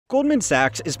Goldman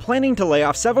Sachs is planning to lay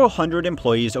off several hundred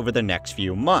employees over the next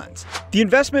few months. The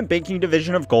investment banking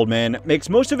division of Goldman makes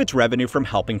most of its revenue from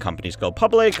helping companies go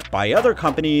public, buy other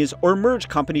companies, or merge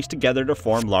companies together to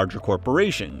form larger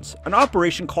corporations, an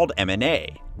operation called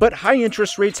M&A. But high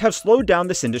interest rates have slowed down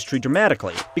this industry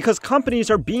dramatically because companies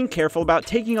are being careful about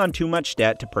taking on too much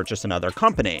debt to purchase another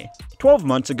company. 12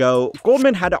 months ago,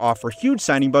 Goldman had to offer huge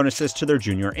signing bonuses to their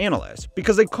junior analysts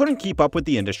because they couldn't keep up with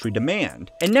the industry demand.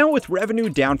 And now with revenue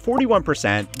down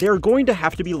 41%, they are going to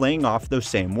have to be laying off those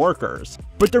same workers.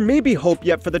 But there may be hope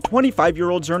yet for the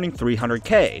 25-year-olds earning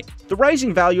 $300K. The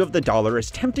rising value of the dollar is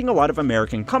tempting a lot of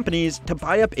American companies to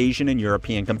buy up Asian and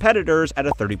European competitors at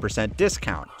a 30%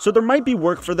 discount, so there might be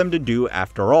work for them to do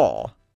after all.